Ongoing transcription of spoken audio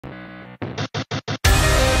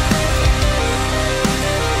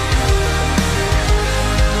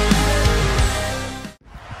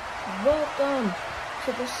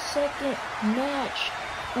the second match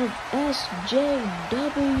of SJW.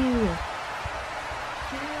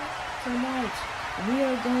 Here tonight, we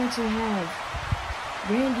are going to have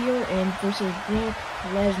Randy Orton versus Brock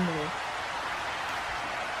Lesnar.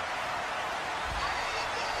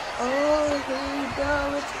 Oh, here we go.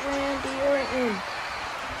 It's Randy Orton.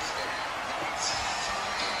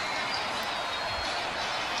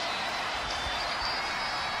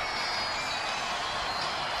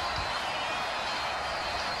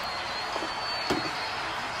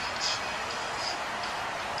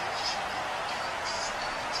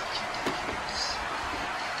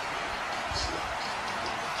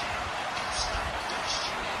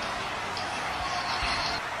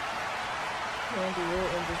 Randy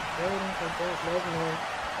Orton just waiting for Brock Lesnar.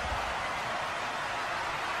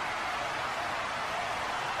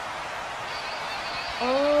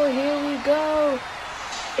 Oh, here we go.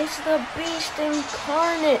 It's the Beast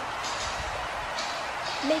Incarnate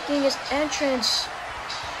making his entrance.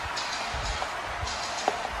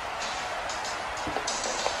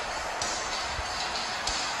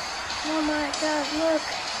 Oh my God, look.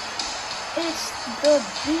 It's the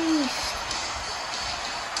Beast.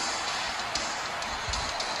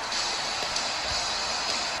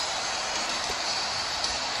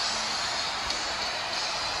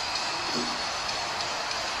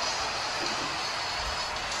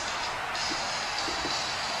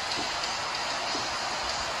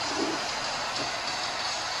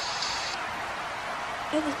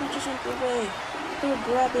 And this match is underway. They're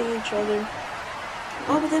grabbing each other.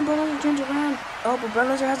 Oh, but then Brock Lesnar turns around. Oh, but Brock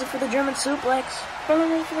Lesnar has it for the German suplex. Brock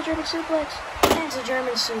Lesnar has it for the German suplex. And it's a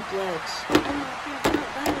German suplex. Oh my God,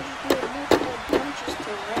 Brock Lesnar just doing multiple punches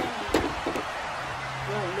to Randy.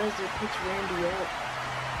 Brock Lesnar picks Randy up.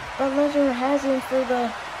 Brock Lesnar has him for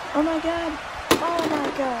the... Oh my God. Oh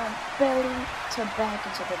my God. Belly to back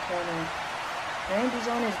into the corner. Randy's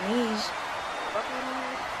on his knees.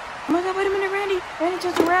 Oh my God, wait a minute, Randy. Randy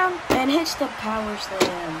turns around and hits the power slam.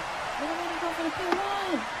 Look at Randy go for the pin.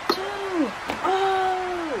 1, 2.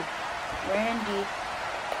 Oh! Randy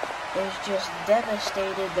is just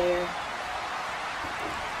devastated there.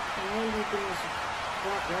 Randy brings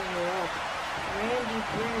Brock Lesnar up. Randy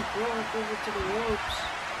brings Brock over to the ropes.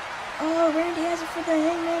 Oh, Randy has it for the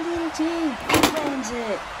Hangman DDT. He lands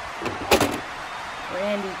it.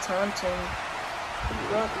 Randy taunting.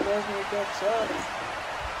 Brock Lesnar gets up.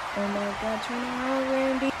 Oh my God, turn around,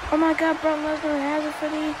 Randy. Oh my God, Brock Lesnar has it for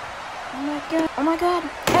the... Oh my God. Oh my God.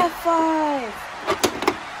 F5.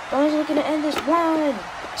 Brock Lesnar gonna end this. 1,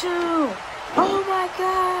 2. Oh my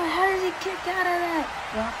God. How does he kick out of that?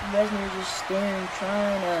 Brock Lesnar just staring,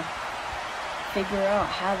 trying to figure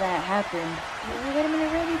out how that happened. Oh, wait a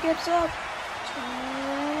minute, Randy gets up. Turn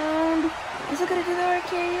around. He's gonna do the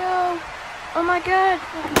RKO. Oh my God.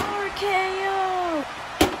 RKO.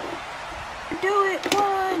 Do it.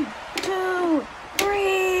 1, 2,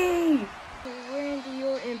 3. Randy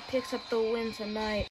Orton picks up the win tonight.